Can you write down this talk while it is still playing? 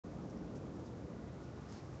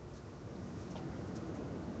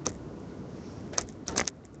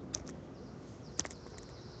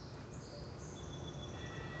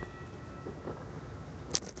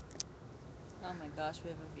gosh, we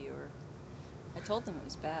have a viewer. I told them it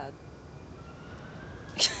was bad.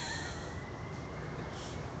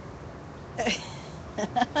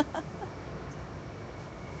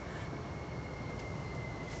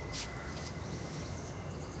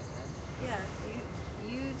 Yeah,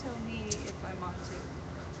 you tell me if I'm on too.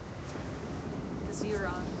 Because you were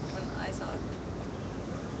on when I saw it.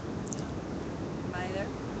 Am I there?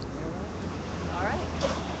 All right.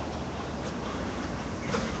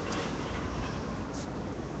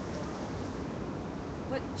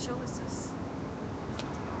 What show is this?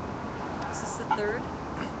 Is this the third?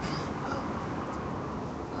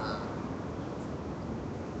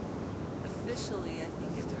 Officially, I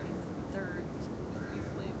think it would be the third.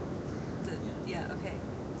 Yeah, okay.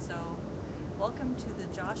 So, welcome to the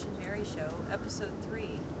Josh and Mary Show, episode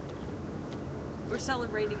 3. We're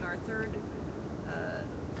celebrating our third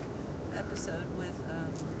episode with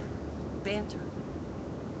banter.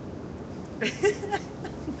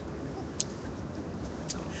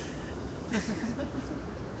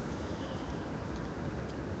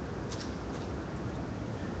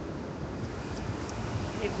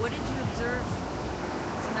 Hey, what did you observe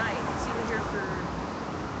tonight? Because you were here for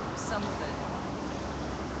some of it.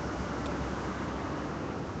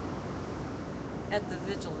 At the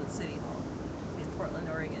vigil at City Hall in Portland,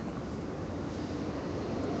 Oregon.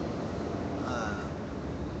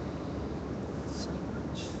 So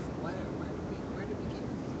much. Where to begin?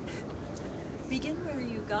 Begin where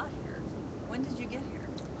you got here. When did you get here?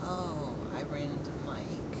 Oh, I ran into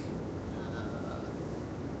Mike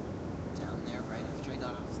down there right after I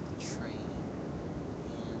got off the train,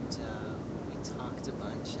 and we talked a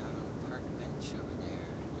bunch out on the park bench over there,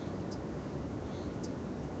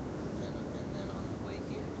 and then on the way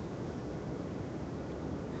here.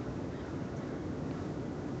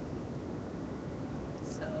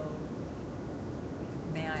 So,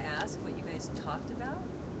 may I ask what you guys talked about?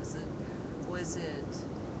 Was it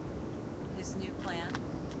his new plan?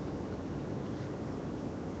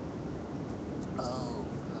 Oh,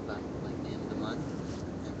 about like the end of the month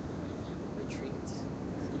and retreats.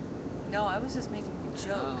 No, I was just making a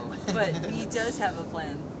joke. Oh. But he does have a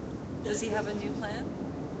plan. Does he have a new plan?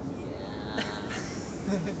 Yeah.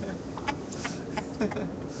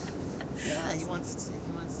 Yeah, he wants to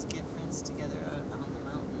get friends together out on the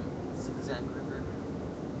mountain, Zigzag River.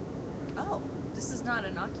 Oh, this is not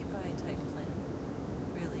an Occupy type plan,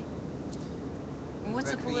 really. And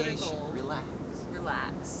what's the political? Relax.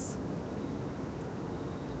 Relax.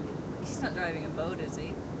 He's not driving a boat, is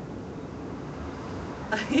he?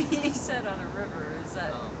 He said on a river. Is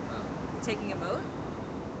that taking a boat?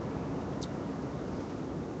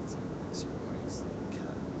 Certain ways, like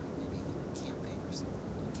maybe camping or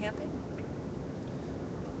something. Camping?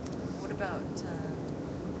 What about He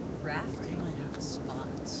rafting? might have a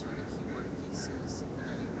spot, sort of. He seems, he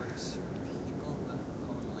works for people who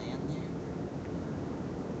own land there.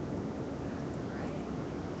 Right.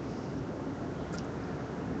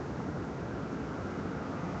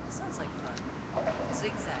 That sounds like fun.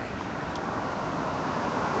 Zigzag.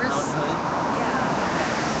 Mount Hood? Yeah.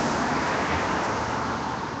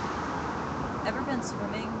 Ever been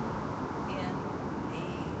swimming in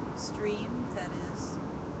a stream that is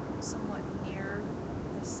somewhat near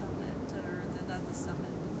the summit, or not the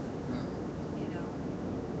summit, you know,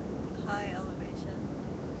 high elevation?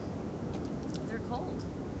 They're cold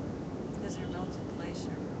because they're melted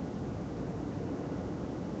glacier.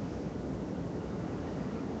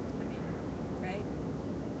 I mean, right?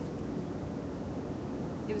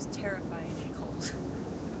 It was terrifyingly cold.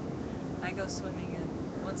 I go swimming and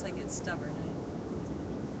once I get stubborn,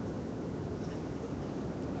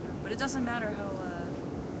 but it doesn't matter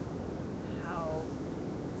how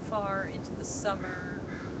far into the summer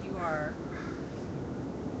you are,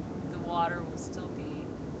 the water will still be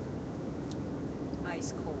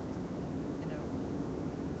ice cold. You know,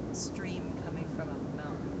 stream coming from a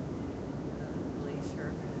mountain, a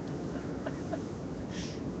glacier.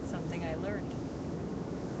 Something I learned.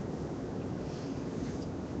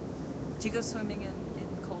 Do you go swimming in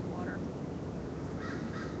cold water?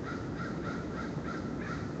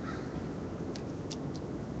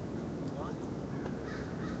 Why?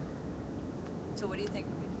 So what do you think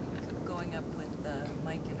going up with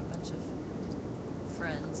Mike and a bunch of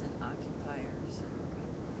friends and occupiers,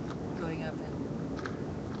 going up and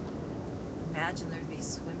imagine there'd be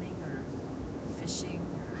swimming or fishing,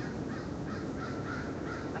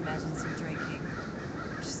 or imagine some drinking,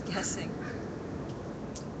 just guessing,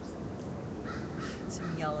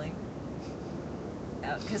 some yelling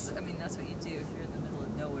out, because I mean that's what you do if you're in the middle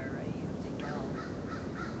of nowhere, right? You have to yell.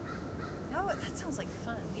 No, that sounds like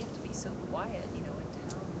fun. We have to be so quiet, in town.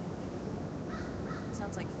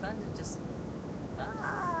 sounds like fun to just.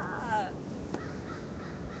 Ah!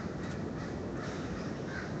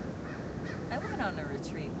 I went on a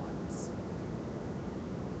retreat once.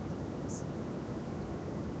 It was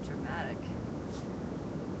dramatic.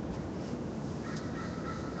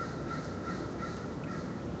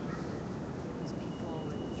 Those people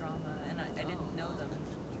with drama, and I didn't know them.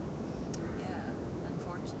 Yeah,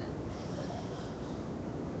 unfortunate.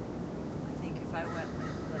 I think if I went with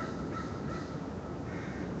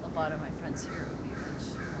a lot of my friends here, it would be much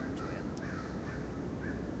more enjoyable.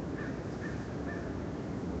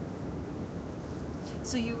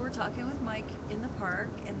 So you were talking with Mike in the park,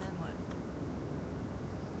 and then what?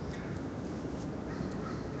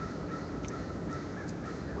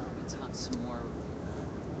 Well, we talked some more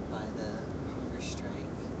by the hunger strike,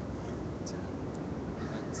 and we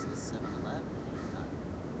went to the 7-Eleven and got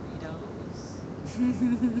burritos.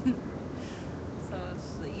 So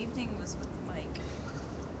the evening was with Mike,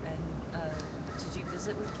 and did you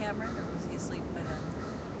visit with Cameron, or was he asleep by then?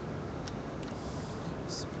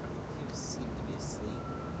 He seemed to be asleep.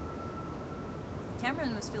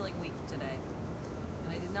 Cameron was feeling weak today,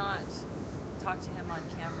 and I did not talk to him on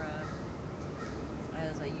camera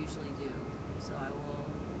as I usually do. So I will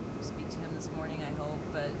speak to him this morning, I hope,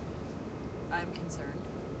 but I'm concerned.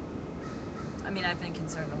 I mean, I've been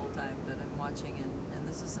concerned the whole time, but I'm watching, and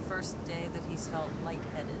this is the first day that he's felt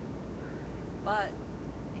lightheaded. But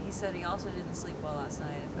he said he also didn't sleep well last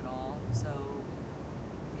night, if at all, so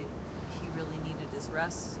he really needed his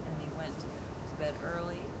rest, and he went to bed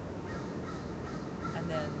early. And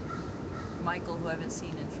then Michael, who I haven't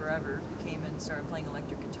seen in forever, came and started playing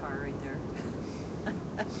electric guitar right there.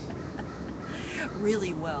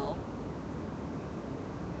 Really well.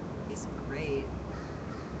 He's great.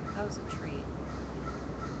 That was a treat.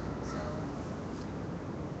 So,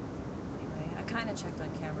 anyway, I kind of checked on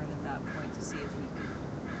Cameron at that point to see if he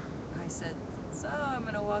could. I said, so I'm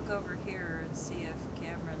going to walk over here and see if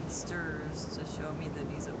Cameron stirs to show me that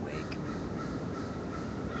he's awake.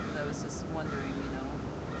 I was just wondering,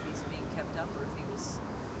 if he's being kept up or if he was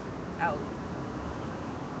out.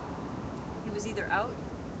 He was either out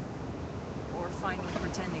or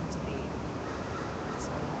pretending to be.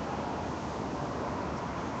 So,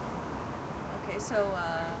 okay, so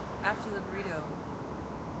after the burrito,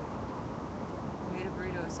 we ate a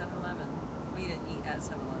burrito at 7-Eleven. We didn't eat at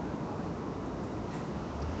 7-Eleven.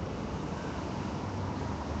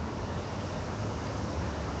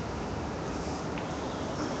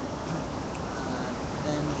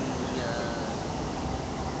 Then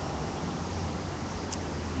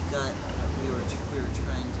we were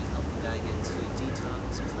trying to help the guy get to a detox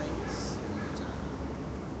place,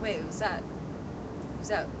 and Wait, was that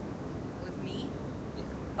with me? yeah,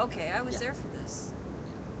 Okay, I was Yeah. there for this.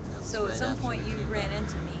 that was So at right some after point we you came ran back.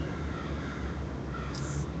 into me.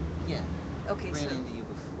 Yeah, Okay, ran so. into you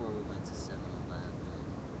before we went to 7-Eleven.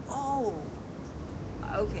 Oh.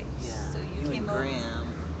 Okay. Yeah, So you you came and over. Graham.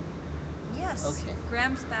 Yes. Okay.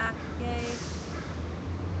 Graham's back. Yay.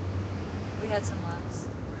 We had some laughs.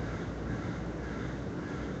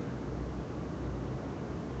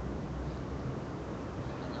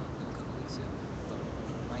 I know, a couple weeks ago. But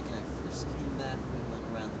when Mike and I first came back, we went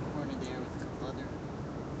around the corner there with a couple other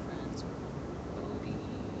friends, Bodie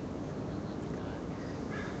and another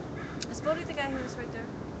guy. Is Bodie the guy who was right there?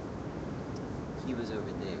 He was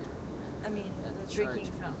over there I mean, at the the drinking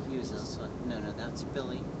charge. fountain. He was also no, that's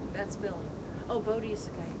Billy. That's Billy. Oh, Bodie is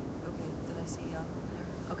the guy. Okay, that I see there.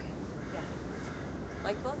 Okay, yeah.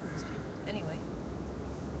 Like both of those people. Anyway.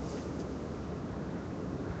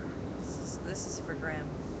 This is for Graham.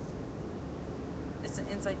 It's an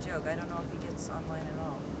inside joke. I don't know if he gets online at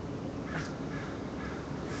all.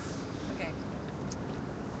 Okay.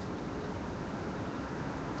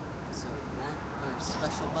 So that our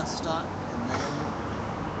special bus stop,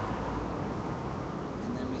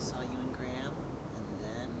 and then we saw you and Graham, and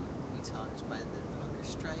then we talked by the hunger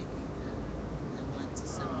strike, and then went to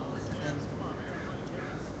 7-Eleven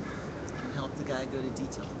and helped the guy go to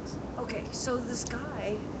detox. Okay, so this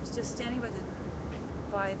guy is just standing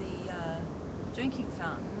by the drinking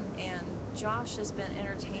fountain, and Josh has been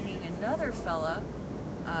entertaining another fella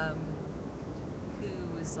who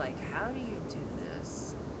was like, how do you do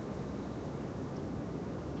this?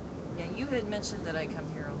 Yeah, you had mentioned that I come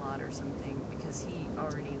here a lot or something, because he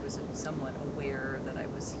already was somewhat aware that I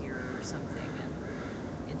was here or something, and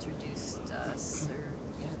introduced us, or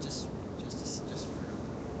Yeah, just for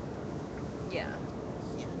yeah.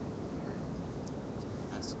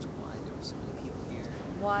 asked why there were so many people here.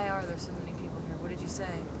 Why are there so many people here? What did you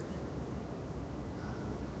say?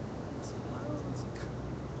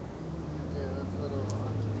 The little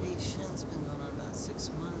occupation's been going on about 6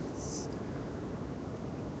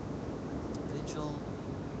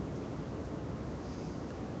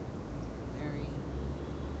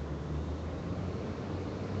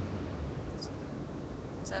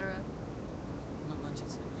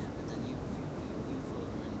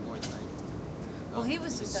 Well, he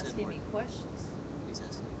was just said asking more. me questions. He's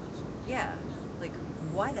asking you questions. Yeah, like,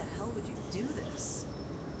 why the hell would you do this?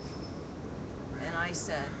 And I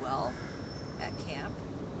said, well, at camp,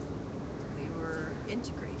 we were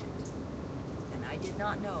integrated. And I did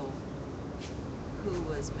not know who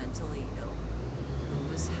was mentally ill, who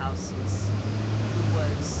was houseless, who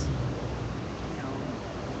was,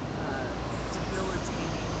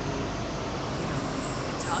 debilitatingly,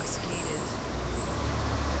 intoxicated.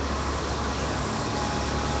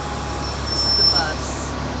 This is the bus.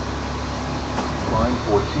 Line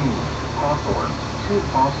 14, Hawthorne, to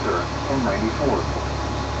Foster, and 94.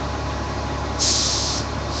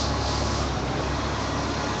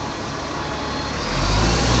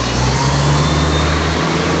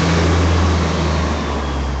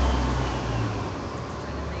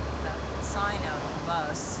 Trying to make that sign out on the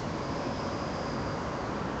bus.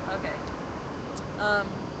 Okay. I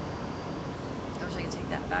wish I could take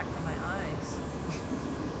that back from my eyes.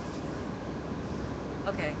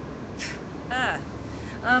 Okay.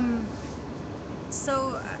 Um,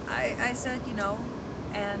 so I said,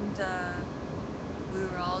 and we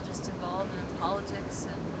were all just involved in politics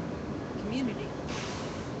and community.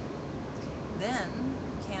 Then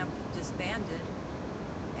camp disbanded,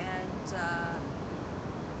 and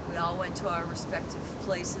we all went to our respective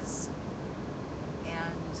places.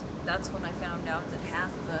 And that's when I found out that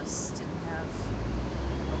half of us didn't have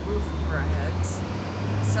a roof over our heads.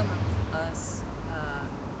 Some of us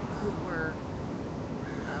who were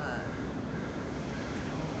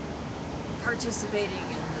participating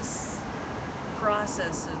in this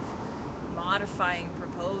process of modifying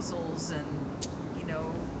proposals and,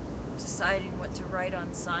 deciding what to write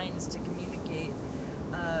on signs to communicate,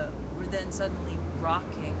 were then suddenly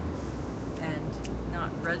rocking and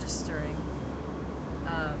not registering.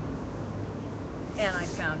 And I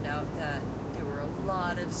found out that there were a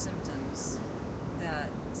lot of symptoms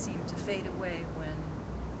that seemed to fade away when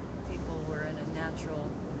people were in a natural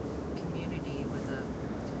community with a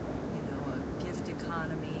gift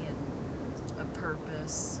economy and a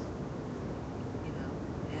purpose,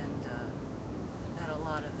 and that a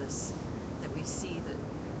lot of this that we see that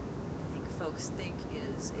I think folks think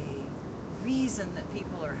is a reason that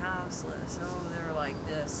people are houseless. Oh, they're like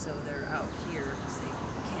this, so they're out here because they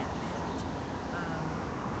can't manage.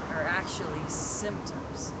 Are actually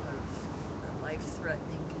symptoms of a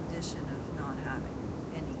life-threatening condition of not having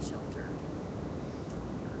any shelter,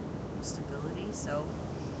 stability. So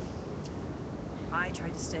I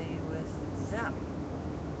tried to stay with them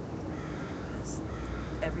because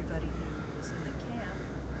everybody who was in the camp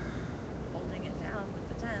holding it down with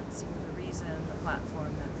the tent seemed the reason, the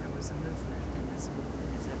platform, that there was a movement, and this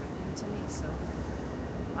movement is everything to me. So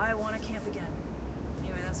I want to camp again.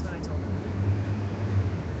 Anyway, that's what I told him.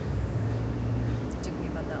 It took me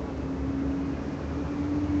about that long.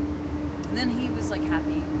 And then he was like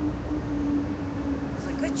happy. He was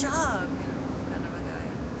like, good job, kind of a guy.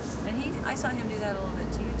 And I saw him do that a little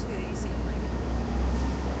bit to you too. He seemed like,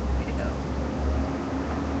 way to go.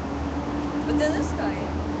 But then this guy,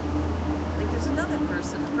 like there's another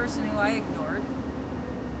person, the person who I ignored.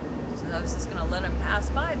 So I was just gonna let him pass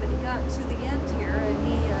by, but he got to the end here and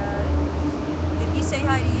did he say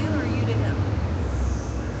hi to you or you to him?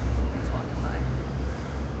 He was walking by.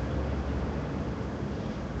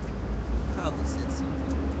 Probably said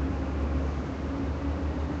something.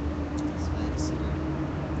 That's what I assume.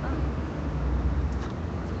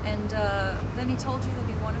 And then he told you that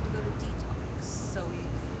he wanted to go to detox. So we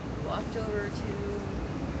walked over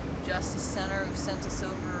to Justice Center, who sent us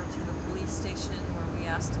over to the police station where we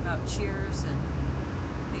asked about Cheers, and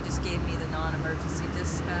they just gave me the non-emergency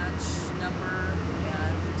dispatch number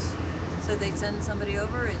and said they'd send somebody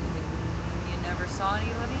over, and you never saw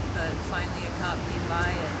anybody, but finally a cop came by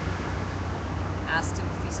and asked him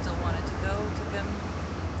if he still wanted to go, took him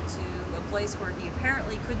to a place where he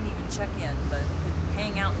apparently couldn't even check in, but could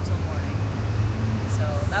hang out until morning. So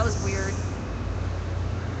that was weird.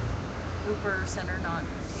 Cooper Center not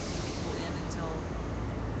taking people in until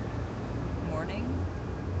morning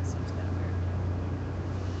seems kind of weird.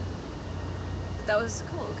 But that was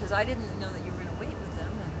cool because I didn't know that you were going to wait with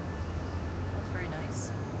them, and that was very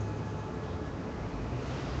nice.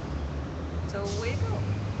 So way to go.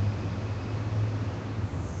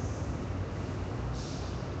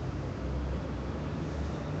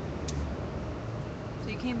 So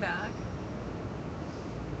you came back.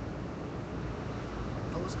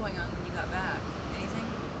 What was going on when you got back? Anything?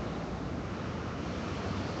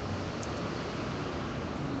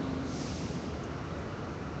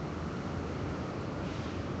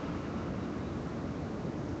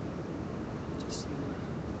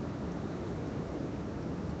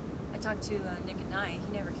 talked to Nick at night.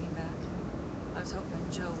 He never came back. I was hoping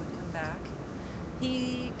Joe would come back.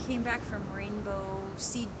 He came back from Rainbow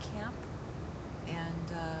Seed Camp,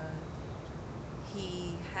 and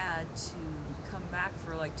he had to come back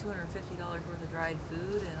for like $250 worth of dried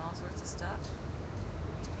food and all sorts of stuff.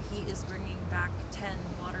 He is bringing back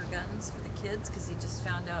 10 water guns for the kids because he just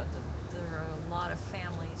found out that there are a lot of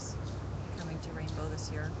families coming to Rainbow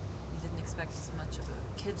this year. He didn't expect as much of a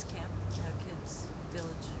kids camp, kids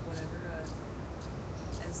village, whatever,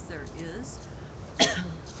 as there is.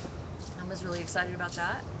 I was really excited about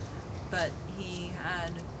that, but he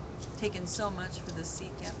had taken so much for this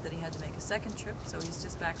seed camp that he had to make a second trip, so he's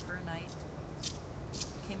just back for a night.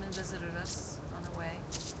 Came and visited us on the way.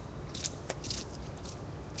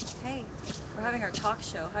 Hey, we're having our talk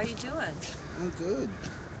show. How you doing? I'm good.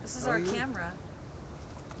 This is How are our you? camera.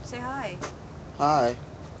 Say hi. Hi.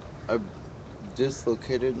 I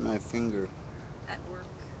dislocated my finger At work.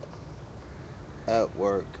 at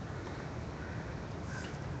work.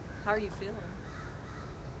 How are you feeling?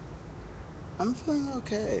 I'm feeling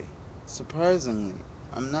okay. Surprisingly,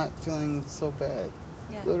 I'm not feeling so bad.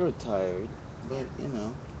 Yeah. A little tired, but Yeah. you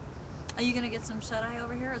know. Are you gonna get some shut eye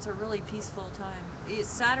over here? It's a really peaceful time. It's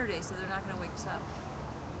Saturday, so they're not gonna wake us up.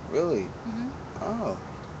 Really? Mm-hmm. Oh.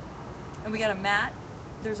 And we got a mat.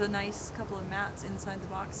 There's a nice couple of mats inside the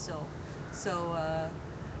box still. So,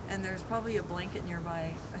 and there's probably a blanket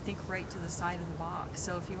nearby, I think right to the side of the box.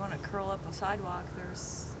 So if you want to curl up a sidewalk,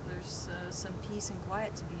 there's some peace and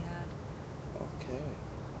quiet to be had. Okay.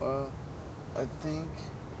 Well, I think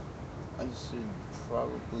I should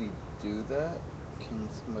probably do that. Can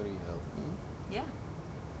somebody help me? Yeah,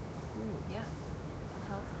 Ooh, yeah. I'll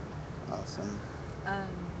help. awesome.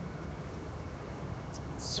 Um,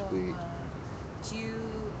 so, Sweet. do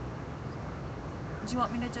you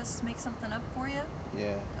want me to just make something up for you?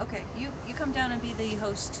 Yeah. Okay, you come down and be the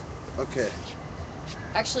host. Okay.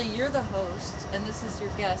 Actually, you're the host, and this is your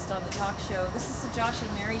guest on the talk show. This is the Josh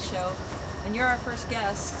and Mary show, and you're our first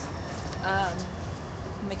guest.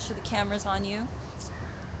 Make sure the camera's on you,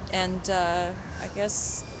 and I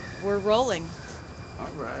guess we're rolling.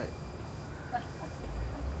 All right.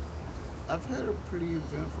 I've had a pretty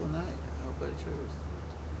eventful night. How about yours?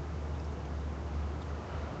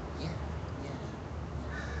 Yeah, yeah.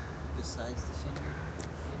 Besides the finger,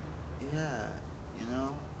 Yeah, you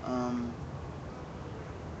know,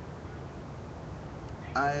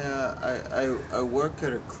 I work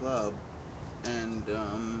at a club, and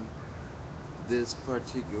this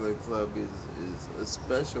particular club is a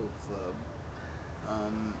special club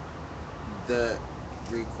um, that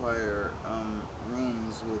require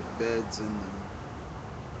rooms with beds in them.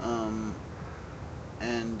 Um,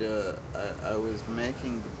 and I was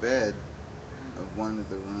making the bed of one of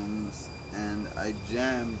the rooms, and I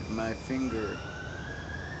jammed my finger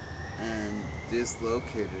and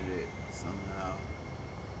dislocated it somehow.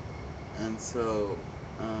 And so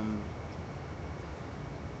um,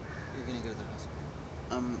 you're gonna go to the hospital.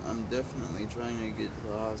 I'm definitely trying to get to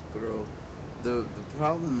the hospital. The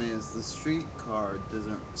problem is the streetcar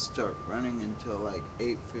doesn't start running until like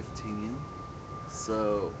 8:15.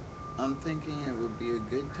 So I'm thinking it would be a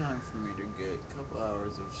good time for me to get a couple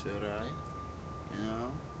hours of shut eye, you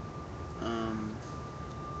know, um,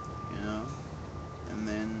 you know, and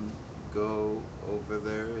then go over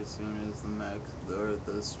there as soon as the max or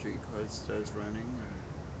the streetcar starts running and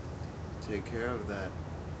take care of that.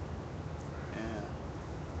 Yeah.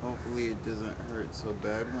 Hopefully it doesn't hurt so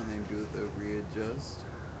bad when they do the readjust.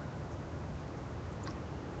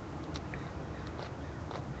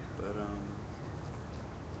 But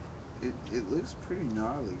it looks pretty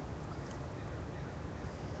gnarly.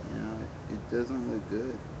 You know, it doesn't look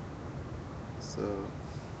good. So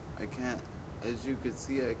I can't, as you can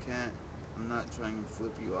see, I can't. I'm not trying to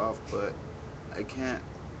flip you off, but I can't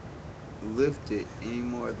lift it any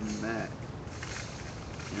more than that.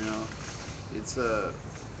 You know, it's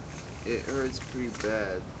it hurts pretty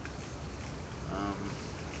bad. Um,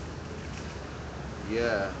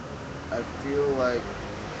 yeah, I feel like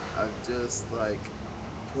I've just like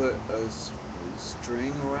put a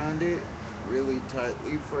string around it really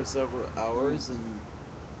tightly for several hours and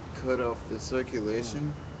cut off the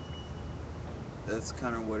circulation. That's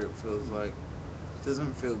kind of what it feels like.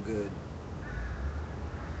 Doesn't feel good.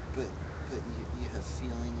 But you have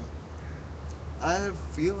feeling. I have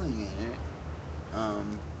feeling in it,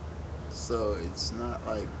 um, so it's not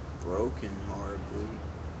like broken horribly,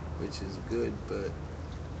 which is good. But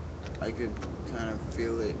I could kind of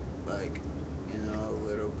feel it, like, a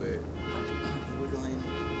little bit. Wiggling.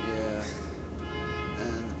 Yeah.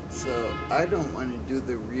 And so I don't want to do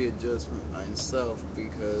the readjustment myself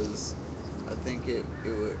because I think it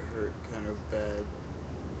would hurt kind of bad,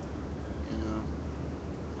 you know.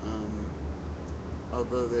 Um,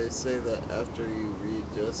 Although they say that after you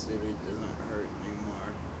readjust it, it doesn't hurt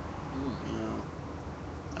anymore. You know,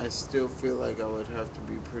 I still feel like I would have to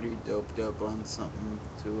be pretty doped up on something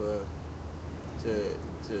to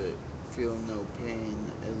to feel no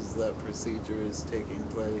pain as that procedure is taking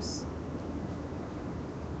place.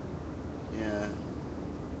 Yeah,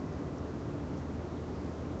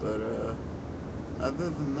 but other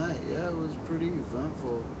than that, yeah, it was pretty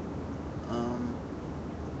eventful. Um,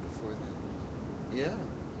 Before then. yeah,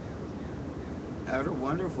 had a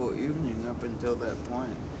wonderful evening up until that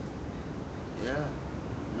point. Yeah,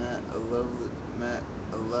 met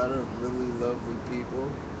a lot of really lovely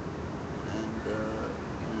people, and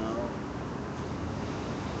you know,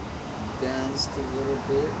 danced a little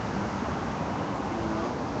bit, you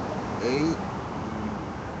know, ate,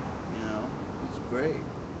 and, you know, it was great.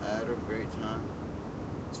 I had a great time.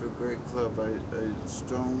 It's a great club. I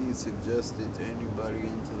strongly suggest it to anybody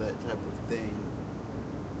into that type of thing.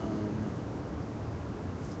 Um,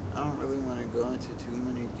 I don't really want to go into too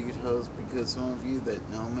many details because some of you that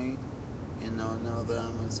know me, know that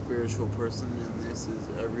I'm a spiritual person, and this is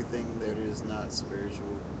everything that is not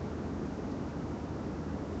spiritual.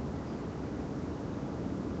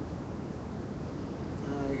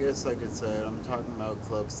 I guess I could say it. I'm talking about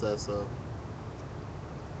Club Cecil.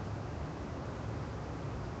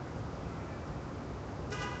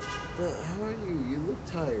 But how are you? You look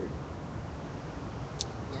tired.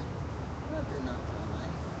 Yeah. I've been up all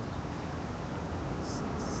night.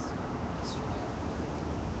 Since yesterday.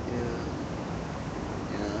 Yeah,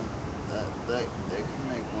 yeah. That can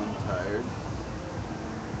make one tired,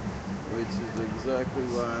 which is exactly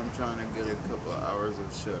why I'm trying to get a couple hours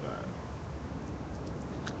of shut eye.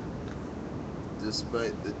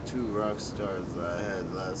 Despite the two rock stars I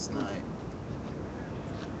had last night,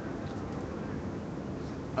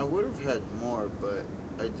 I would have had more, but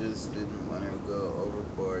I just didn't want to go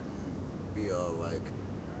overboard and be all like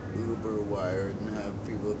uber wired and have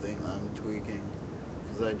people think I'm tweaking,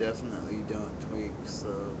 because I definitely don't tweak.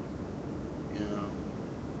 So you know,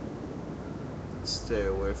 stay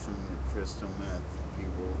away from crystal meth,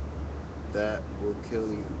 people. That will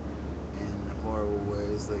kill you in horrible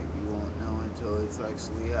ways that you won't know until it's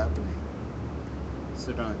actually happening.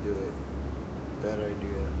 So don't do it. Bad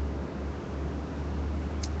idea.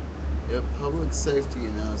 Yep, public safety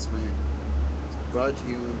announcement brought to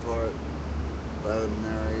you in part by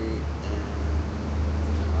Mary and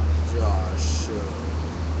Josh show.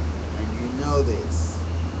 And you know this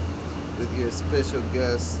with your special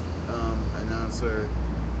guest announcer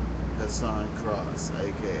Hassan Cross,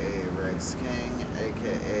 aka Rex King,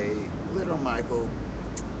 aka Little Michael.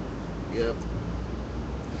 Yep,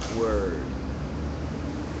 word.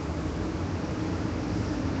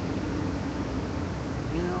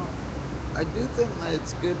 You know, I do think that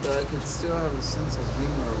it's good that I could still have a sense of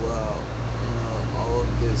humor while, all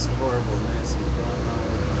of this horribleness is going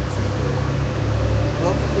on with my finger.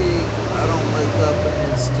 Hopefully, I don't wake up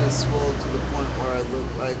and it's just swelled to the point where I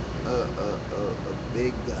look like a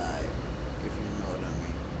big guy, if you know what I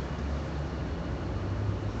mean.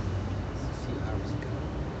 A few hours ago.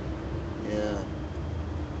 Yeah,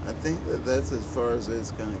 I think that that's as far as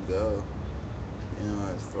it's gonna go.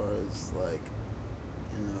 As far as like,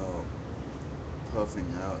 you know,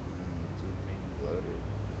 puffing out and just being bloated.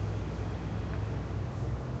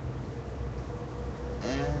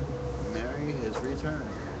 And Mary has returned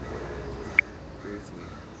briefly.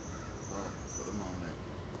 Well, for the moment,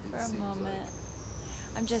 For it a seems like. moment.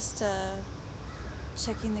 I'm just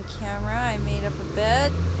checking the camera. I made up a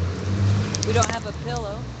bed. We don't have a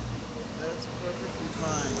pillow. That's perfectly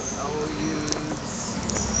fine. I will use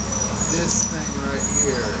this thing right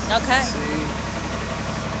here. Okay. See?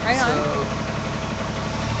 Right on. So,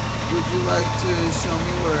 would you like to show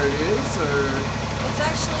me where it is, or? It's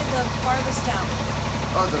actually the farthest down.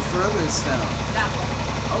 Oh, the furthest down. That one.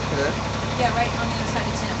 Okay. Yeah, right on the inside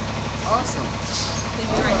of 10. Awesome. Then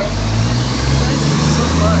All you're right. right. Thank you so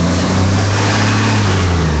much.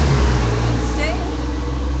 You can stay.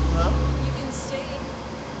 Huh? You can stay.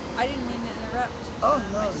 I didn't mean to interrupt. Oh,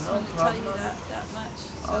 I no, just no wanted to tell problem. you that much.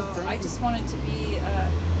 Oh, So I thank you. just wanted to be.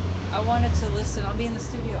 I wanted to listen. I'll be in the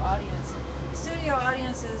studio audience. Studio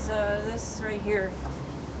audience is this right here.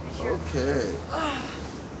 Right here. Okay.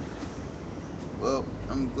 Well,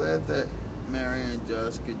 I'm glad that Mary and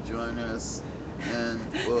Josh could join us. And,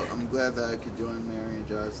 well, I'm glad that I could join Mary and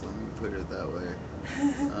Josh. Let me put it that way.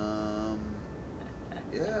 Um,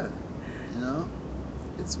 yeah, you know,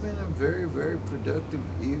 it's been a very, very productive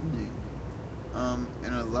evening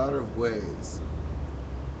in a lot of ways.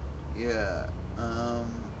 Yeah.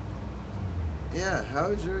 Yeah,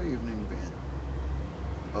 how's your evening been?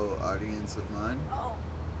 Oh, audience of mine? Oh,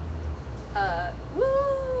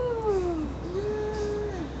 woo!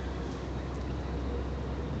 Yeah.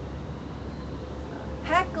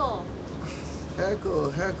 Heckle.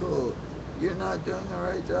 Heckle, heckle. You're not doing the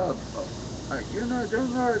right job. Oh, you're not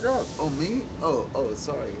doing the right job. Oh, me? Oh,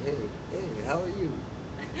 sorry. Hey, how are you?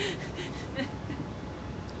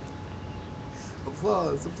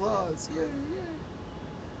 Applause, applause. Yeah.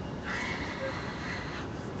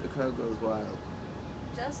 The crowd goes wild.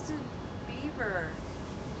 Justin Bieber.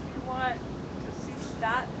 You want to see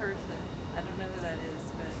that person? I don't know who that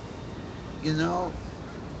is, but You know,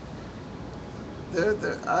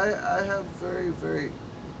 I have very,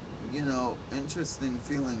 interesting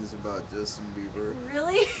feelings about Justin Bieber.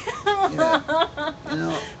 really? Yeah, you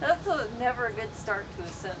know, That's never a good start to a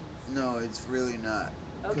sentence. no, it's really not.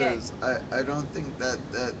 Okay. Because I don't think that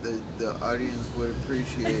the audience would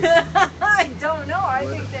appreciate I don't know. I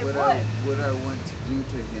what think they what I would. what I want to do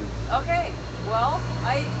to him. Okay. Well,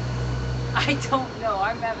 I don't know.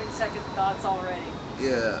 I'm having second thoughts already.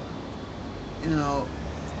 Yeah, you know,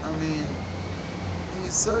 I mean,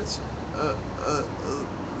 he's such a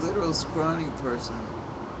little scrawny person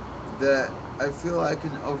that I feel I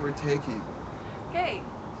can overtake him. Okay.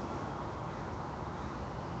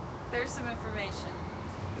 There's some information.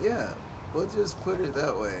 Yeah, we'll just put it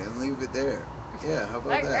that way and leave it there. Yeah, how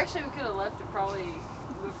about that? Actually, we could have left it probably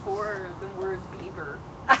before the word Bieber.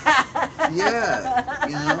 Yeah,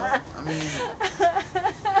 I mean,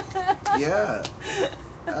 yeah,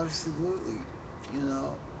 absolutely. You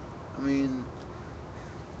know, I mean,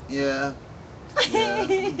 yeah,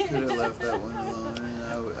 we could have left that one alone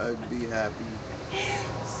and I'd be happy.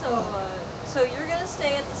 So you're gonna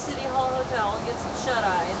stay at the City Hall Hotel and get some shut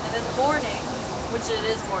eye, and then in the morning, which it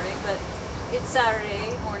is morning, but it's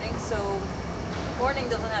Saturday morning, so morning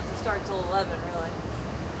doesn't have to start till 11, really.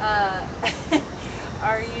 Uh,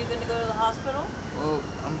 are you gonna go to the hospital? Well,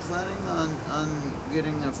 I'm planning on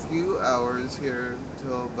getting a few hours here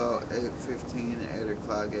till about 8:15, 8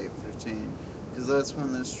 o'clock, 8:15, because that's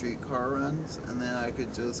when the streetcar runs, and then I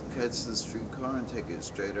could just catch the streetcar and take it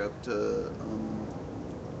straight up to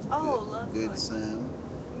Oh, Good lovely. Sam.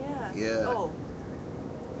 Yeah. Yeah, Oh,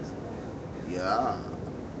 yeah.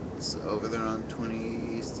 It's over there on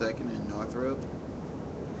 22nd and Northrop.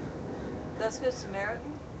 that's Good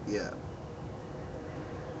Samaritan? Yeah.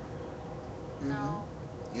 Mhm. No.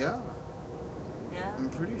 Yeah, Yeah. I'm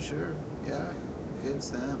pretty sure. Yeah, Good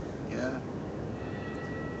Sam. Yeah.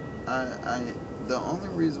 I the only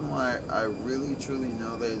reason why I really truly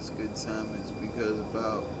know that it's Good Sam is because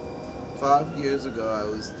about 5 years ago I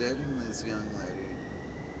was dating this young lady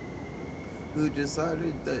who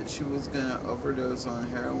decided that she was gonna overdose on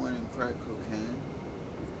heroin and crack cocaine,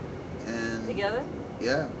 and Together?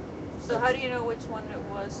 yeah, So how do you know which one it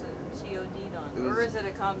was that she OD'd on? it Or was is it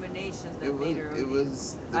a combination it that made was her it OD?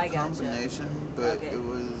 was the I gotcha. combination, but Okay. it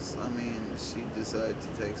was, I mean, she decided to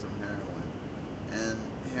take some heroin, and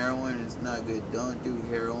heroin is not good. Don't do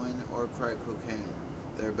heroin or crack cocaine.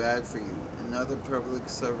 They're bad for you. Another public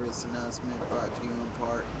service announcement brought to you in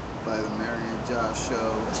part by the Mary and Josh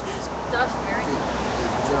Show, Josh Mary? the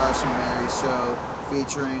Josh and Mary Show,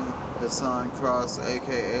 featuring Hassan Cross,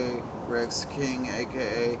 aka Rex King,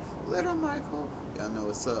 aka Little Michael. Y'all know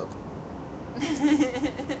what's up.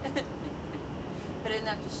 I didn't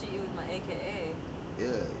have to shoot you with my AKA.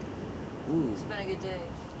 Yeah. Ooh, It's been a good day.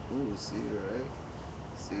 see, right?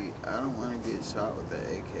 See, I don't want to get shot with the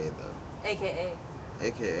AK though. AKA.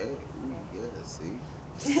 AKA, ooh, yeah, see?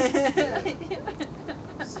 Yeah. Yeah.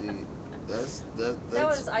 See, That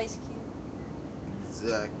that's was Ice Cube.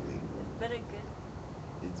 exactly. Been a good.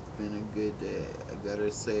 It's been a good day. I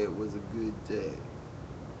gotta say it was a good day.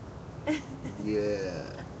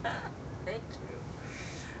 Yeah. Thank you.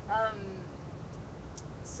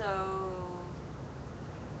 So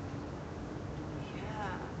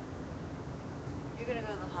yeah, you're gonna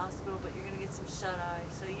go to the hospital, but you're gonna get some shut eye.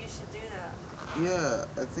 So you should do that. Yeah,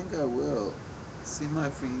 I think I will. See my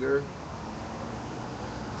finger?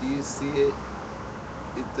 Do you see it?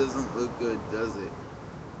 It doesn't look good, does it?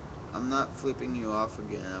 I'm not flipping you off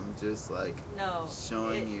again. I'm just like No,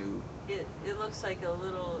 showing you. it looks like a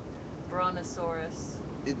little brontosaurus.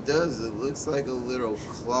 It does. It looks like a little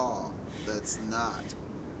claw that's not,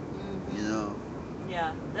 you Hmm. know?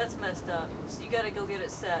 Yeah, that's messed up. So you gotta go get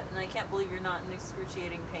it set, and I can't believe you're not in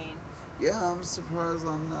excruciating pain. Yeah, I'm surprised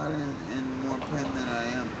I'm not in more pain than I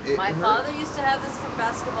am. It My hurt. father used to have this from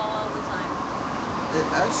basketball all the time. It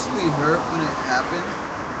actually hurt when it happened,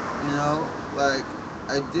 you know? Like,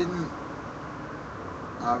 I didn't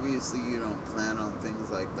obviously you don't plan on things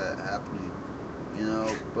like that happening, you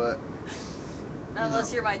know, but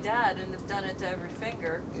Unless you're my dad and have done it to every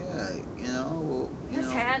finger. yeah, well,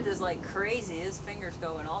 His hand is like crazy. His fingers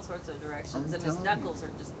go in all sorts of directions, I'm and his telling you. knuckles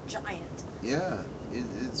are just giant. Yeah,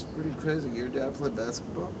 it's pretty crazy. Your dad played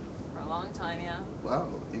basketball? For a long time, yeah. Wow,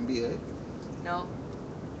 NBA? No,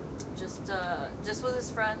 just with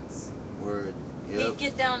his friends. Word. Yep. He'd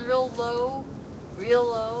get down real low,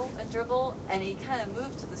 and dribble, and he kind of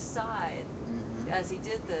moved to the side Hmm. as he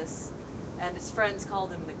did this, and his friends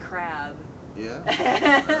called him the crab. Yeah.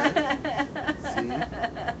 See?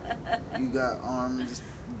 You got arms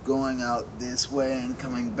going out this way and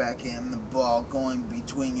coming back in, the ball going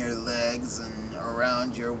between your legs and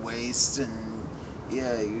around your waist, and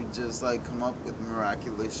yeah, you just like come up with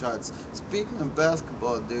miraculous shots. Speaking of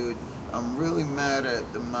basketball, dude, I'm really mad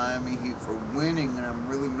at the Miami Heat for winning, and I'm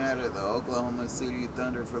really mad at the Oklahoma City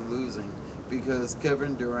Thunder for losing because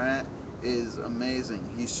Kevin Durant is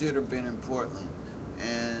amazing. He should have been in Portland.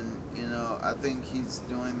 And, I think he's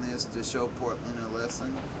doing this to show Portland a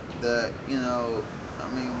lesson that, I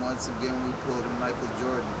mean, once again, we pulled a Michael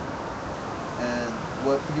Jordan. And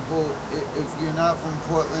if you're not from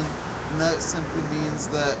Portland, then that simply means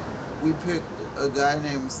that we picked a guy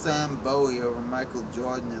named Sam Bowie over Michael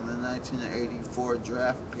Jordan in the 1984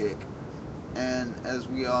 draft pick. And as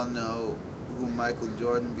we all know, who Michael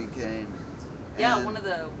Jordan became. Yeah, And, one of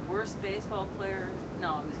the worst baseball players.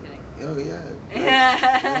 No, I'm just kidding. oh, yeah.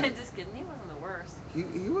 Yeah, just kidding. He wasn't the worst.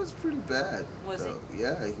 He was pretty bad. Was he?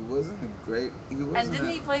 Yeah, he wasn't a great. He wasn't. And didn't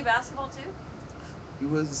he play basketball too? He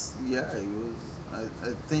was. Yeah, he was.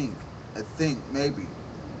 I think. Maybe.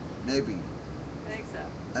 I think so.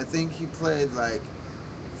 I think he played like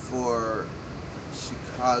for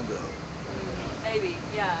Chicago. Maybe.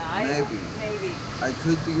 Yeah. Maybe. I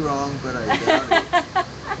could be wrong, but I doubt it.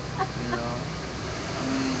 I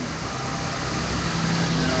mean,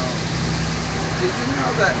 did you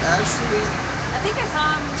know that actually? I think I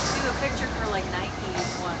saw him do a picture for like Nike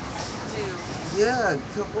once too. Yeah,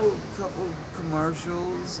 couple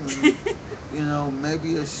commercials, and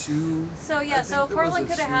maybe a shoe. So I yeah, think so there Portland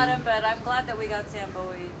was could a have had shoe. him, but I'm glad that we got Sam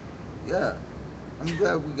Bowie. Yeah, I'm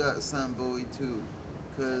glad we got Sam Bowie too,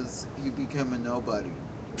 cause he became a nobody.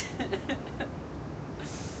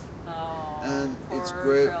 Oh, And poor it's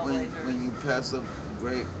great Trailblazers. when you pass up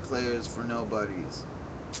great players for nobodies.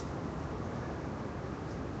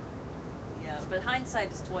 Yeah, but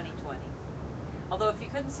hindsight is 20/20. Although if you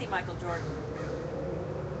couldn't see Michael Jordan.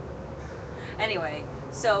 Anyway,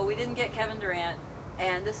 so we didn't get Kevin Durant,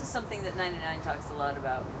 and this is something that 99 talks a lot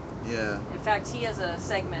about. Yeah. In fact, he has a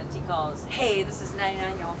segment he calls, "Hey, this is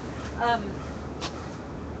 99, y'all."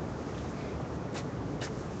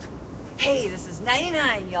 Hey, this is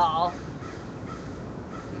 99, y'all.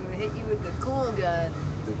 I'm gonna hit you with the cool gun.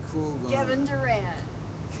 The cool one. Kevin Durant.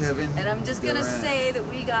 Kevin. And I'm just gonna Durant. say that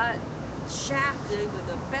we got shafted with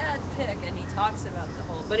a bad pick, and he talks about the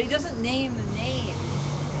whole, but he doesn't name the name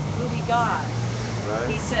who we got. Right.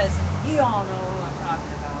 He says, "You all know who I'm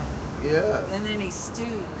talking about," Yeah. and then he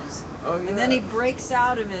stews, Oh yeah. and then he breaks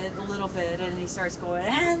out of it a little bit, and he starts going,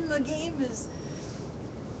 and the game is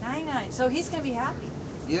 99. So he's gonna be happy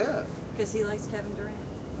Yeah. because he likes Kevin Durant.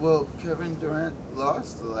 Well, Kevin Durant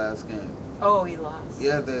lost the last game. Oh, he lost.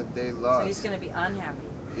 Yeah, they lost. So he's gonna be unhappy.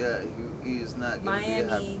 Yeah, he's not gonna be a happy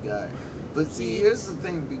Miami guy. But see, Heat. here's the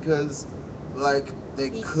thing, because like they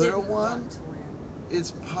He could have didn't won. want to win.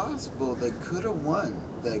 It's possible they could have won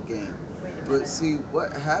that game. Wait a But minute. see,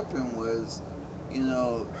 what happened was,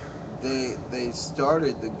 they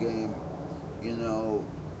started the game, you know,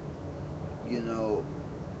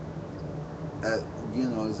 at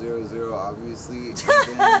 0-0 obviously,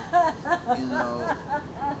 and then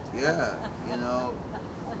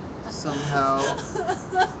somehow.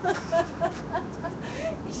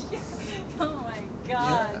 Oh my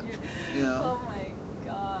God. Yeah. Oh my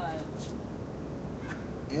God.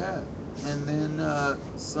 Yeah, and then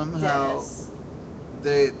somehow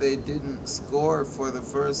Dennis. they didn't score for the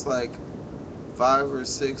first like 5 or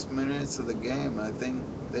 6 minutes of the game. I think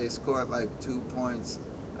they scored like 2 points.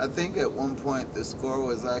 I think at one point the score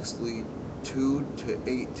was actually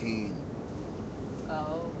 2-18.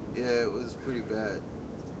 Oh. Yeah, it was pretty bad.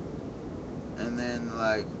 And then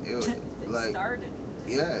like They started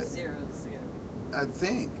yeah, 0-0. I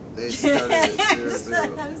think they started at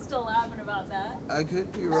 0-0. I'm still laughing about that. I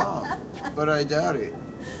could be wrong, but I doubt it.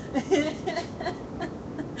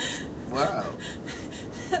 Wow.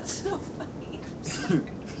 That's so funny. I'm sorry.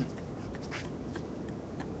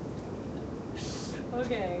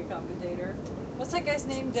 Okay, commentator. What's that guy's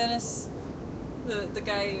name? Dennis? The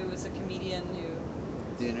guy who was a comedian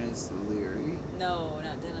who Dennis Leary. No,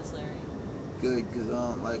 not Dennis Leary. Good, because I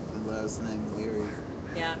don't like the last name Leary.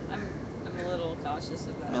 Yeah, I'm a little cautious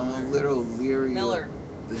of that. I'm a little leery Miller.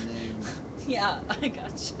 of the name. Yeah, I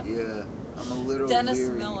gotcha. Yeah, I'm a little Dennis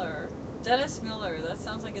leery. Miller. Dennis Miller. That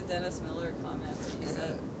sounds like a Dennis Miller comment that you Yeah.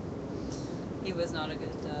 said. He was not a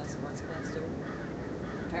good sportscaster,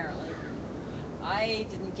 apparently. I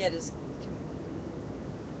didn't get his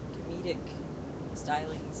comedic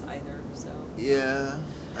stylings either, so. Yeah,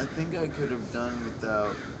 I think I could have done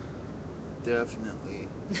without. Definitely.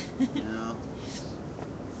 You know?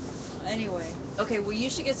 Anyway, okay. Well, you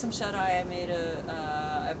should get some shut eye.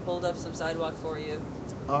 I pulled up some sidewalk for you,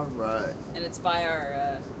 Alright. and it's by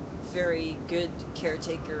our very good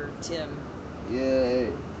caretaker Tim. Yay.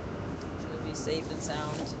 It'll be safe and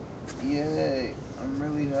sound. Yay. I'm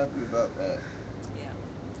really happy about that. Yeah.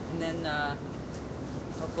 And then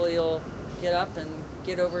hopefully you'll get up and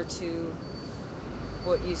get over to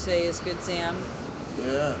what you say is Good Sam.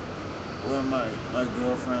 Yeah. Well, my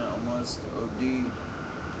girlfriend almost OD'd.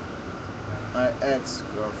 My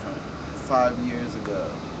ex-girlfriend 5 years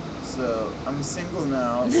ago. So I'm single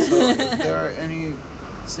now. So if there are any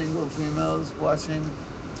single females watching,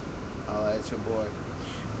 I'll at your boy.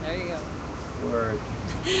 There you go. Word.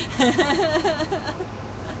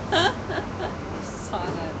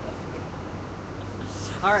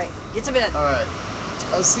 All right, get to bed. Alright.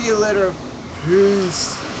 I'll see you later.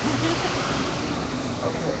 Peace.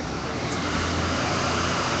 Okay.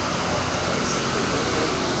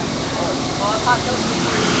 Well, I'll talk to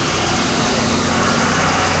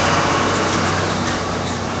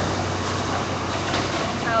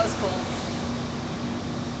That was cool.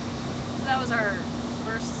 That was our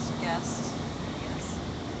first guest, I guess.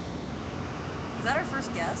 Is that our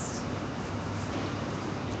first guest?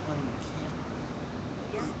 On camp,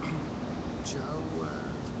 Yeah. Joe,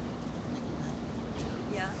 Joe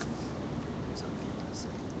Yeah. was on campus.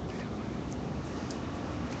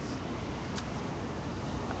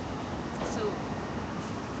 So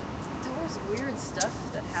there was weird stuff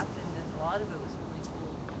that happened, and a lot of it was really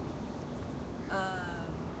cool.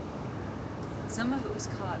 Some of it was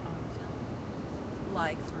caught on film.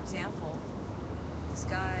 Like, for example, this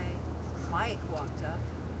guy, Mike, walked up,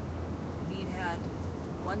 and he'd had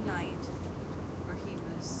one night where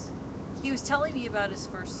he was telling me about his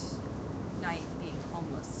first night being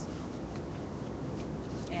homeless.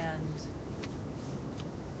 And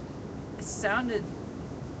it sounded,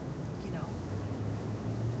 you know,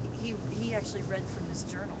 he actually read from his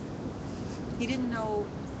journal. He didn't know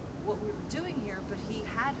what we were doing here, but he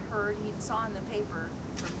had heard, he saw in the paper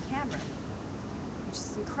from Cameron, which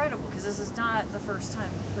is incredible because this is not the first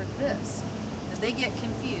time we've heard this. And they get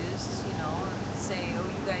confused, you know, and say, oh,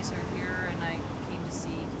 you guys are here and I came to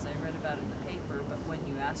see because I read about it in the paper, but when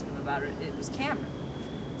you asked him about it, it was Cameron.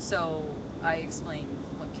 So I explained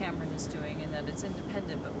what Cameron is doing and that it's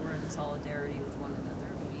independent, but we're in solidarity with one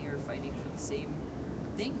another. We are fighting for the same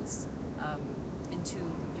things in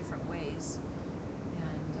two different ways.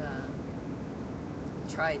 And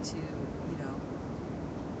try to, you know,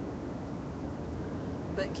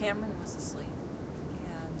 but Cameron was asleep,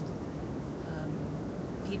 and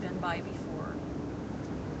he'd been by before.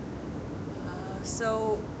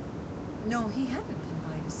 So, no, he hadn't been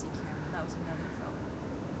by to see Cameron. That was another fellow.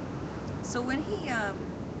 So when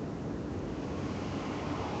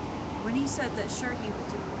he said that, sure, he would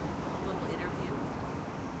do a little interview.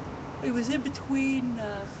 It was in between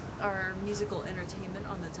our musical entertainment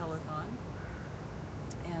on the telethon,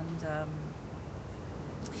 and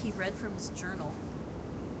he read from his journal,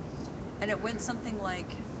 and it went something like,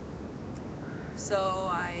 so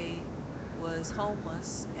I was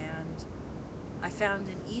homeless and I found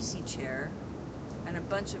an easy chair and a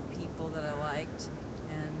bunch of people that I liked,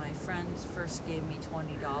 and my friend first gave me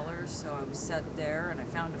 $20, so I was set there, and I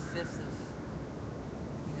found a fifth of,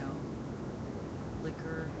 you know,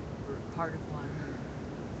 liquor, or part of one.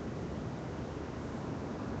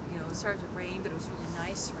 You know, it started to rain, but it was really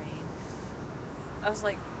nice rain. I was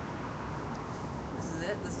like, this is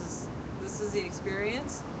it? This is the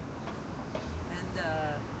experience? And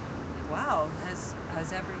wow, has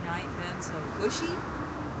every night been so cushy?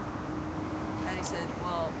 And he said,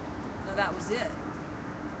 well, no, that was it.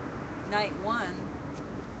 Night one,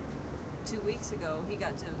 2 weeks ago, he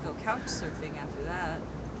got to go couch surfing after that.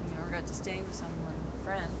 You know, or got to stay with someone, a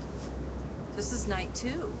friend. This is night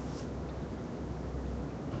 2.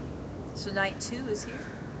 So night 2 is here.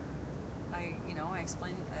 I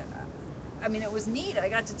explained, I mean, it was neat. I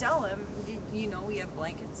got to tell him, you know, we have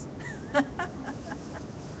blankets.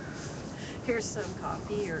 Here's some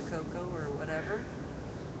coffee or cocoa or whatever.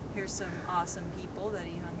 Here's some awesome people that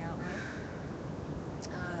he hung out with.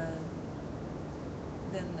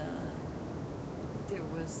 Then there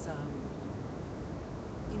was,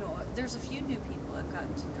 there's a few new people I've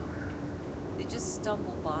gotten to know. They just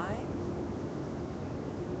stumble by,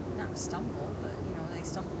 not stumble, but they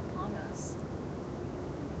stumble upon us.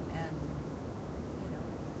 And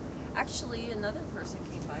actually another person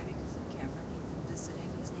came by because of Cameron. He'd been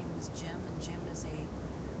visiting. His name was Jim, and Jim is a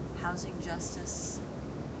housing justice.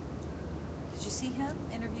 Did you see him?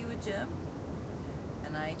 Interview with Jim?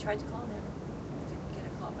 And I tried to call him. Didn't get a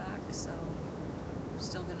call back, so I'm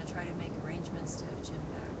still going to try to make arrangements to have Jim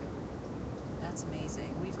back. That's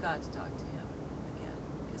amazing. We've got to talk to him again,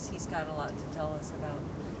 because he's got a lot to tell us about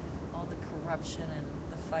all the corruption and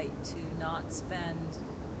the fight to not spend,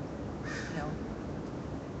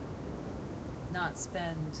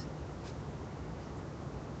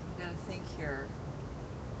 I've got to think here.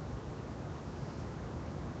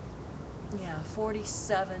 Yeah,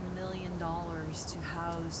 $47 million to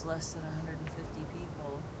house less than 150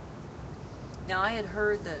 people. Now, I had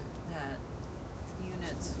heard that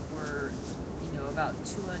units were, about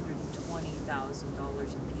 $220,000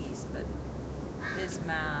 a piece, but his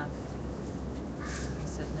math, he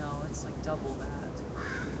said, no, it's like double that.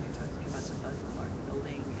 You're talking about the Bud Clark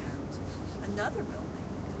building and another building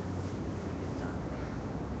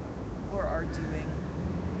or are doing.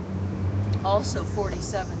 Also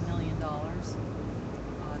 $47 million,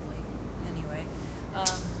 oddly. Anyway,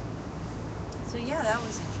 so yeah, that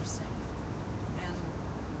was interesting. And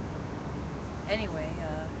anyway,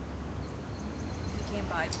 he came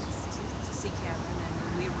by to see Cameron,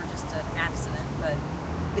 and we were just an accident, but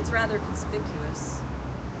it's rather conspicuous.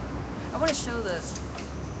 I want to show the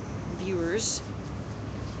viewers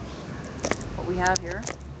what we have here.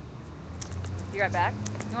 Be right back.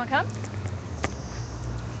 You want to come?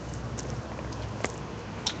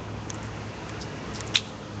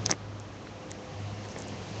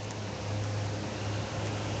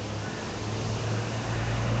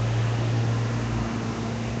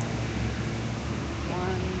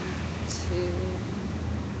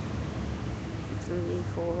 Three,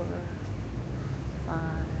 4,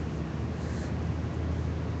 5.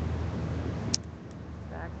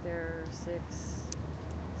 Back there, 6,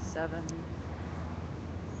 7,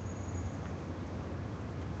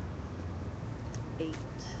 8,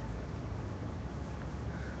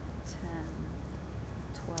 10,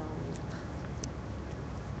 12,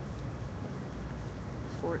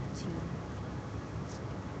 14,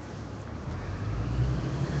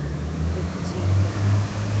 15,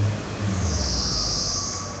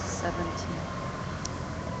 17,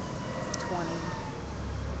 20,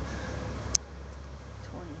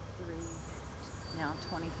 23, now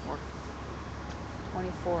 24.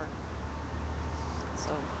 24.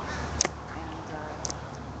 So, and,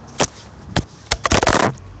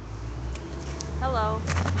 hello.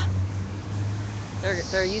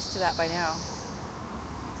 They're used to that by now.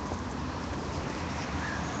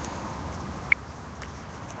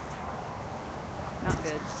 Not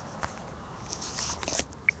good.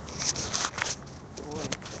 Boy,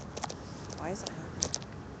 why is it happening?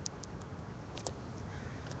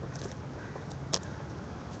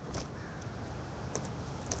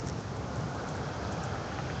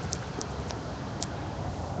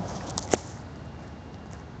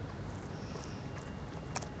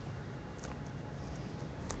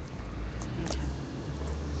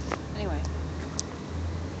 Anyway,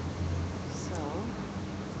 so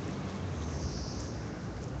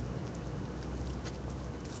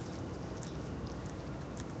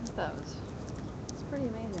it's pretty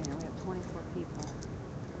amazing that we have 24 people.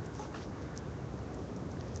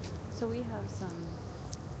 So we have some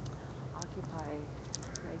Occupy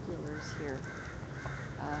regulars here.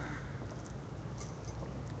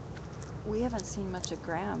 We haven't seen much of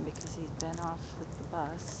Graham because he's been off with the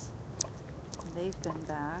bus. They've been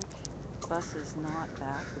back. The bus is not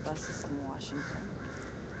back. The bus is in Washington.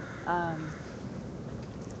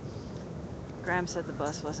 Graham said the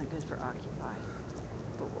bus wasn't good for Occupy.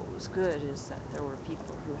 But what was good is that there were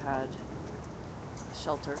people who had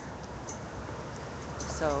shelter.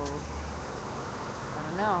 So, I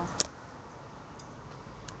don't know.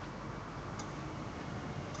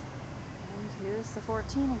 And here's the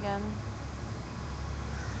 14 again.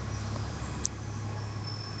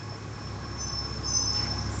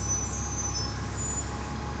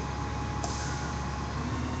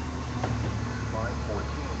 Line 14,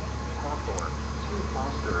 Hawthorne to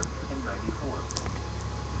Foster and 94.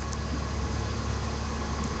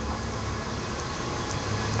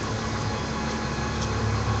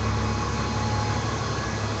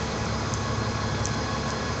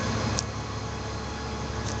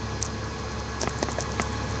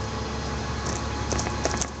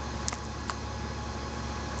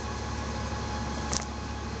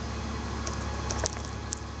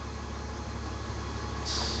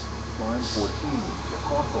 Line 14 to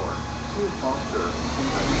Hawthorne to Foster and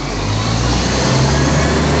 94.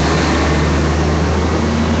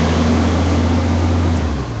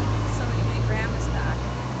 So anyway, Graham is back.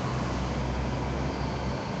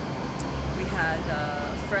 We had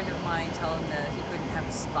a friend of mine tell him that he couldn't have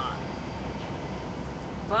a spot.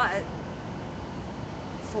 But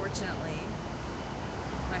fortunately,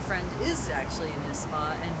 my friend is actually in his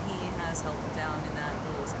spot, and he has held it down in that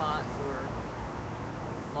little spot for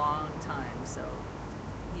a long time. So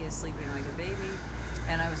he is sleeping like a baby,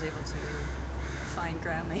 and I was able to find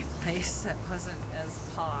Graham a place that wasn't as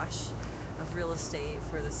posh of real estate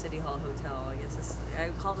for the City Hall Hotel. I guess I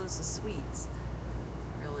would call those the suites.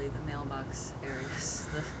 Really, the mailbox areas,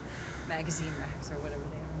 the magazine racks, or whatever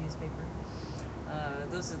they are, newspaper.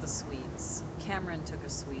 Those are the suites. Cameron took a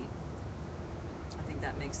suite. I think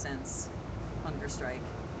that makes sense. Hunger strike.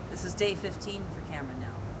 This is day 15 for Cameron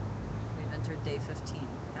now. We've entered day 15,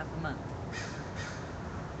 half a month.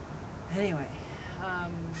 Anyway,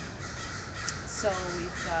 so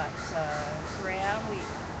we've got Graham.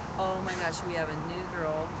 Oh my gosh, we have a new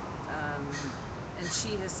girl, and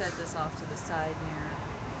she has said this off to the side near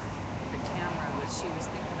the camera, but she was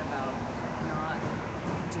thinking about not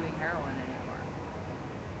doing heroin anymore.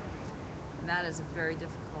 And that is a very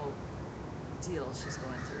difficult deal she's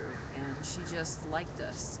going through, and she just liked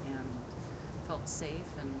us and felt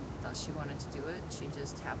safe and thought she wanted to do it. She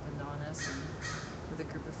just happened on us, and with a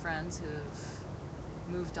group of friends who have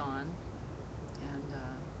moved on, and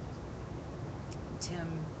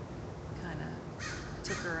Tim kind of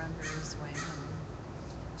took her under his wing,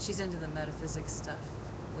 and she's into the metaphysics stuff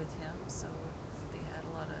with him, so they had a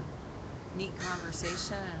lot of neat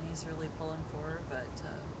conversation, and he's really pulling for her, but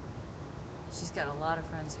she's got a lot of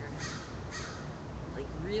friends here now. Like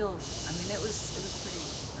real, I mean, it was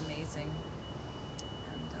pretty amazing,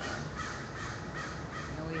 and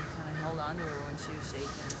we kind of held on to her when she was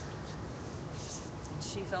shaking, and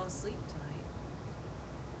she fell asleep tonight,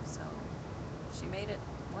 so she made it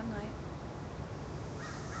one night.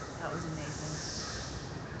 That was amazing.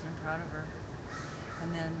 I'm proud of her.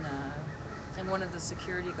 And then, and one of the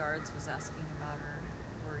security guards was asking about her,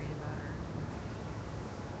 worried about her.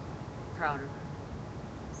 Proud of her.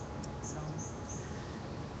 So, let's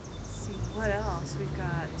see, what else? We've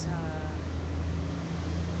got,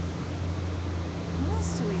 who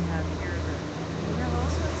else do we have here? We have all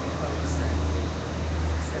sorts of folks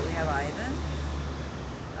that we have Ivan.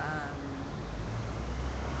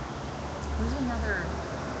 Who's another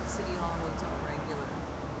City Hall Hotel regular?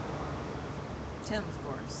 Tim, of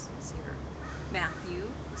course, is here. Matthew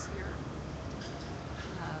is here.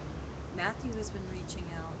 Matthew has been reaching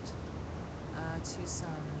out to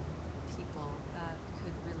some people that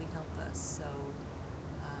could really help us. So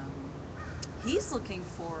he's looking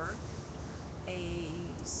for a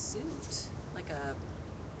suit, like a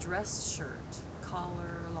dress shirt,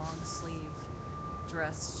 collar, long sleeve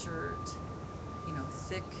dress shirt,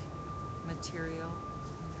 thick material.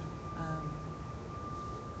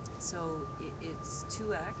 So it's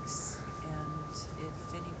 2X, and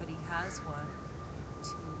if anybody has one,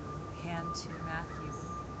 to hand to Matthew.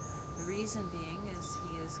 The reason being is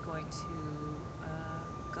he is going to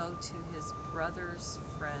go to his brother's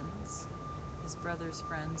friends. His brother's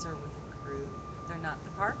friends are with a group. They're not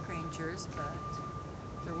the park rangers, but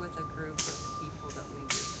they're with a group of people that we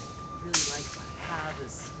would really like to have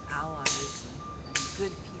as allies and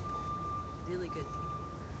good people, really good people.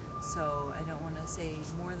 So I don't want to say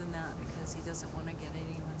more than that because he doesn't want to get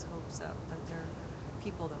anyone's hopes up, but they're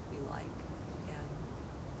people that we like, and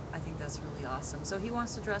I think that's really awesome. So he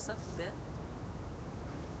wants to dress up a bit,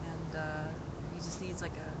 and he just needs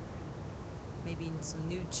maybe some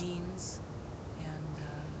new jeans, and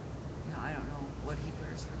I don't know what he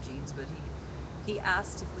wears for jeans, but he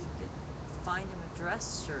asked if we could find him a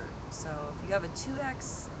dress shirt. So if you have a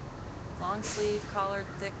 2X long sleeve, collared,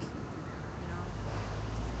 thick,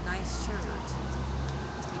 nice shirt,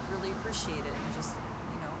 he'd really appreciate it. And just,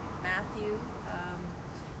 Matthew,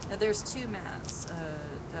 now there's two Matts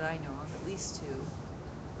that I know of, at least two,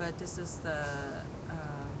 but this is the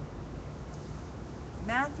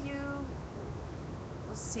Matthew.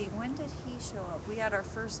 Let's see, when did he show up? We had our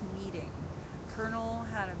first meeting. Colonel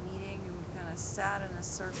had a meeting, and we kind of sat in a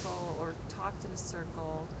circle or talked in a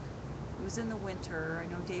circle. It was in the winter. I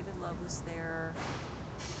know David Love was there.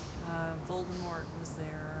 Voldemort was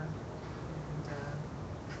there,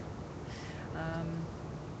 and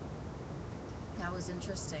that was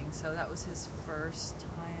interesting. So that was his first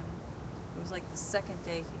time. It was like the second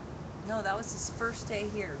day. No, that was his first day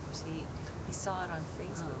here, because he saw it on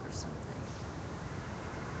Facebook or something.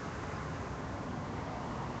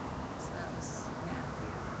 So that was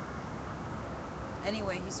Matthew.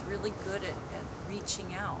 anyway, he's really good at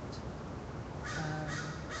reaching out.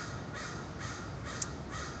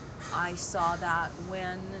 I saw that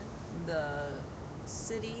when the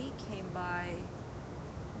city came by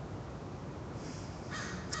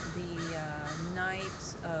the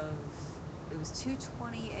night of, it was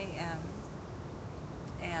 2:20 a.m.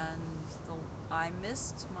 and I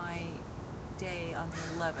missed my day on the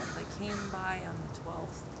 11th. I came by on the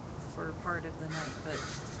 12th for part of the night, but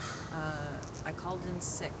I called in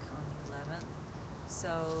sick on the 11th,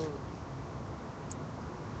 so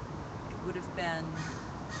it would have been,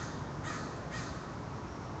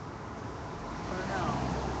 or no,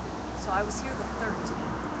 so I was here the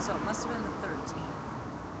 13th, so it must have been the 13th.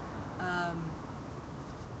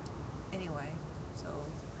 Anyway, so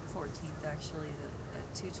 14th actually,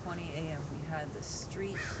 at 2:20 a.m. we had the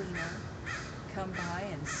street cleaner come by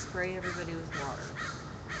and spray everybody with water,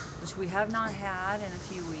 which we have not had in a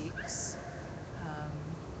few weeks.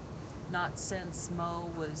 Not since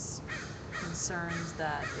Mo was concerned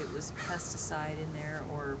that it was pesticide in there,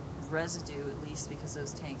 or residue at least, because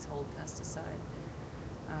those tanks hold pesticide.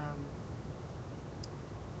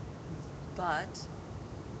 But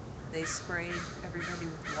they sprayed everybody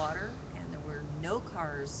with water, and there were no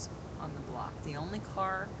cars on the block. The only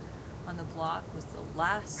car on the block was the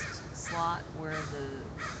last slot where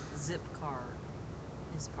the zip car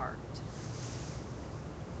is parked.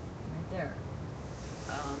 Right there.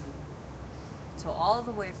 So all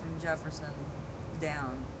the way from Jefferson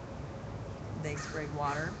down, they sprayed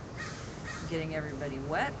water, getting everybody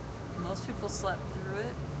wet. Most people slept through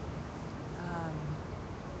it.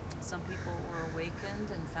 Some people were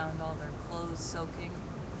awakened and found all their clothes soaking,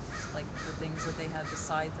 like the things that they had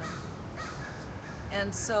beside them.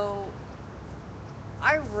 And so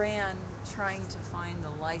I ran trying to find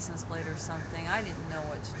the license plate or something. I didn't know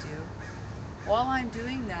what to do. While I'm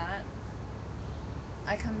doing that,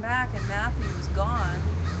 I come back and Matthew was gone.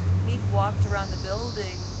 He walked around the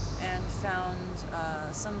building and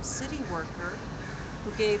found some city worker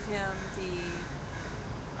who gave him the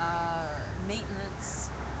maintenance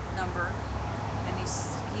number, and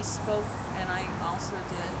he spoke, and I also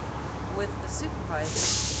did, with the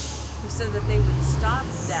supervisor, who said that they would stop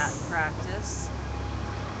that practice.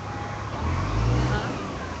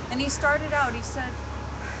 And he started out, he said,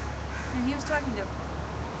 and he was talking to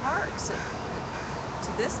Parks,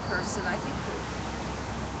 to this person, I think,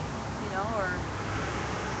 or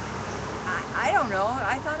I don't know.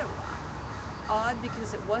 I thought it was odd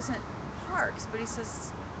because it wasn't Parks, but he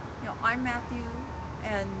says, I'm Matthew,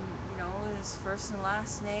 and his first and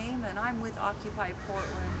last name, and I'm with Occupy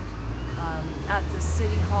Portland at the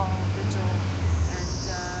City Hall vigil,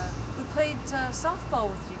 and we played softball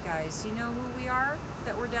with you guys. You know who we are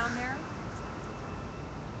that were down there?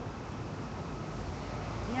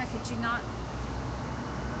 Yeah, could you not,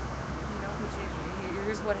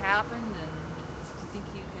 here's what happened, and do you think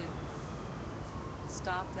you could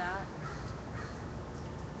stop that?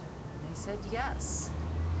 And they said yes.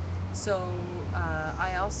 So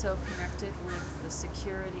I also connected with the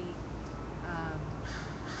security,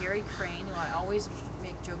 Gary Crane, who I always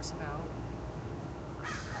make jokes about.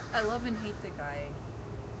 I love and hate the guy.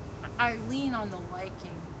 I lean on the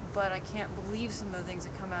liking, but I can't believe some of the things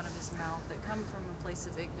that come out of his mouth that come from a place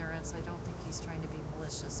of ignorance. I don't think he's trying to be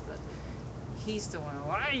malicious, but he's the one,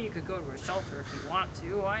 why, you could go to a shelter if you want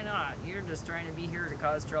to, why not? You're just trying to be here to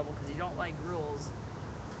cause trouble because you don't like rules.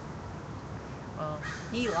 Well,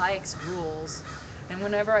 he likes rules. And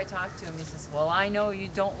whenever I talk to him, he says, well, I know you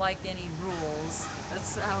don't like any rules.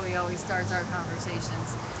 That's how he always starts our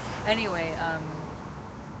conversations. Anyway,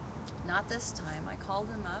 not this time. I called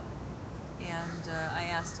him up, and I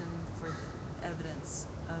asked him for evidence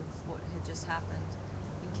of what had just happened,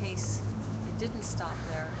 in case it didn't stop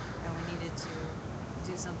there, and we needed to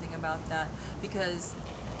do something about that. Because,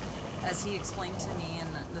 as he explained to me,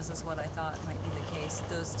 and this is what I thought might be the case,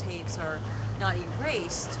 those tapes are not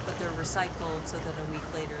erased, but they're recycled so that a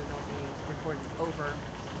week later they'll be recorded over.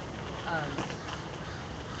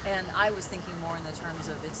 And I was thinking more in the terms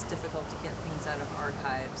of it's difficult to get things out of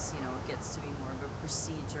archives. It gets to be more of a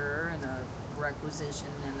procedure and a requisition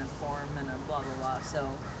and a form and a blah, blah, blah.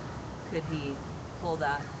 So could he pull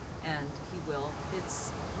that? And he will.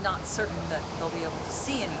 It's not certain that they'll be able to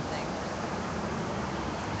see anything.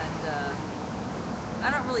 And I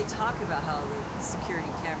don't really talk about how the security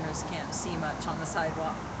cameras can't see much on the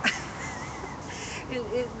sidewalk.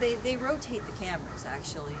 They rotate the cameras,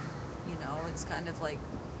 actually. It's kind of like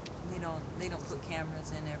they don't put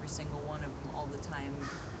cameras in every single one of them all the time,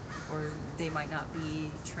 or they might not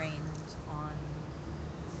be trained on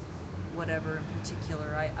whatever in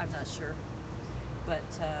particular. I'm not sure, but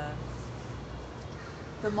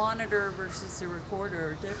the monitor versus the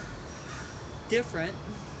recorder are different.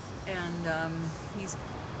 And he's,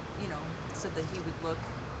 said that he would look.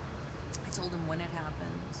 I told him when it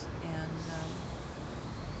happened, and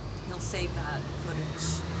he'll save that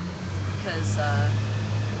footage because,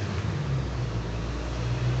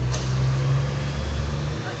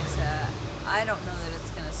 like I said, I don't know that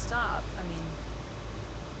it's going to stop. I mean,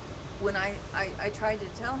 when I tried to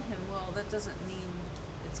tell him, well, that doesn't mean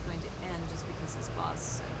it's going to end just because his boss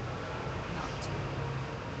said not to,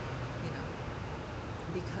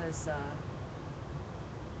 because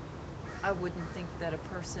I wouldn't think that a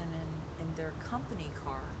person in their company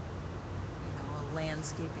car, a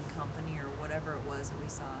landscaping company or whatever it was that we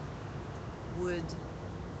saw, would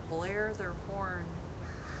blare their horn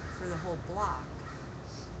for the whole block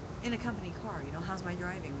in a company car. How's my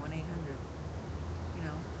driving? 1-800.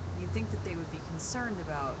 You'd think that they would be concerned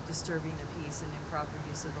about disturbing the peace and improper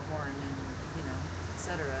use of the horn and,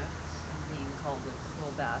 etc. and being called a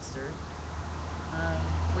little bastard.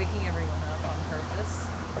 Waking everyone up on purpose.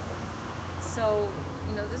 So,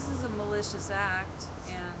 this is a malicious act,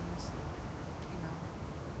 and,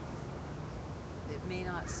 it may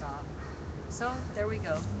not stop. So, there we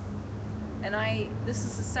go. And this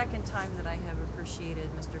is the second time that I have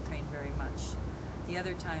appreciated Mr. Crane very much. The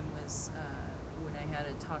other time was when I had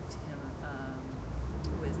to talk to him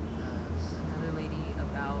with another lady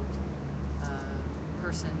about a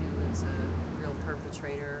person who was a real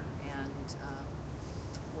perpetrator and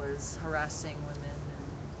was harassing women and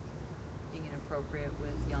being inappropriate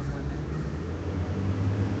with young women.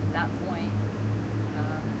 At that point,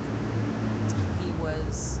 he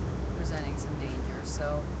was presenting some danger,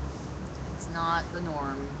 so it's not the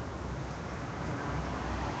norm.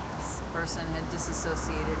 This person had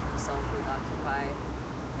disassociated himself with Occupy,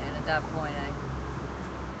 and at that point I had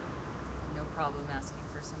no problem asking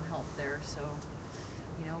for some help there. So,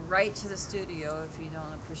 right to the studio if you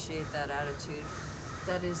don't appreciate that attitude.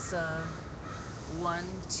 That is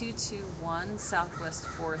 1221 Southwest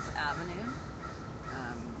 4th Avenue,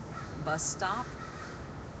 bus stop.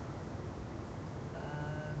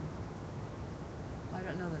 I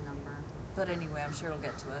don't know the number, but anyway, I'm sure it'll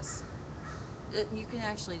get to us. You can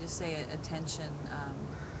actually just say attention,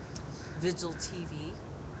 Vigil TV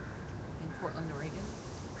in Portland, Oregon.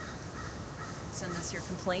 Send us your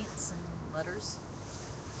complaints and letters.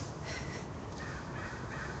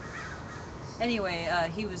 Anyway,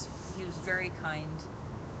 he was very kind,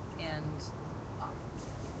 and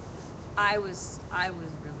I was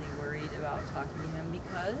really worried about talking to him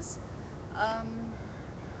because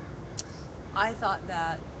I thought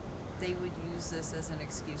that they would use this as an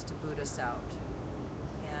excuse to boot us out.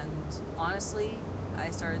 And honestly,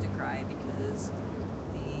 I started to cry because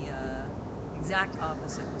the exact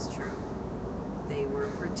opposite was true. They were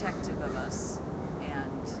protective of us,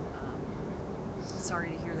 and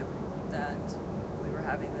sorry to hear that we were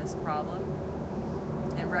having this problem,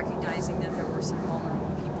 and recognizing that there were some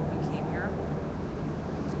vulnerable people who came here.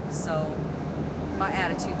 So my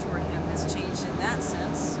attitude toward him has changed in that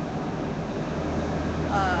sense.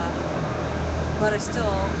 But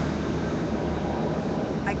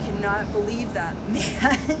I cannot believe that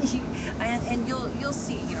man. and you'll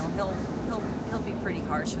see, he'll be pretty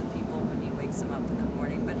harsh with people when he wakes them up in the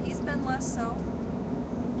morning, but he's been less so.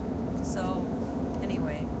 So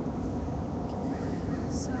anyway,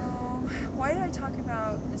 so why did I talk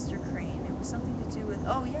about Mr. Crane? It was something to do with,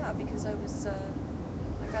 because I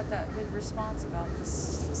got that good response about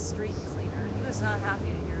this street cleaner. He was not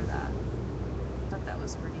happy to hear that. I thought that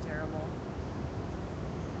was pretty terrible.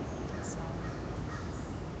 So,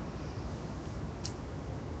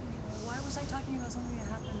 why was I talking about something that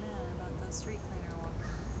happened then, about the street cleaner going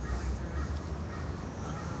through?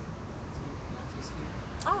 Matthew's here.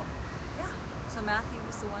 Oh, yeah. So Matthew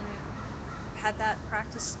was the one who had that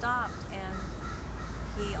practice stopped, and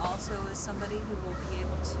he also is somebody who will be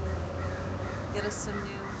able to get us some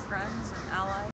new friends and allies.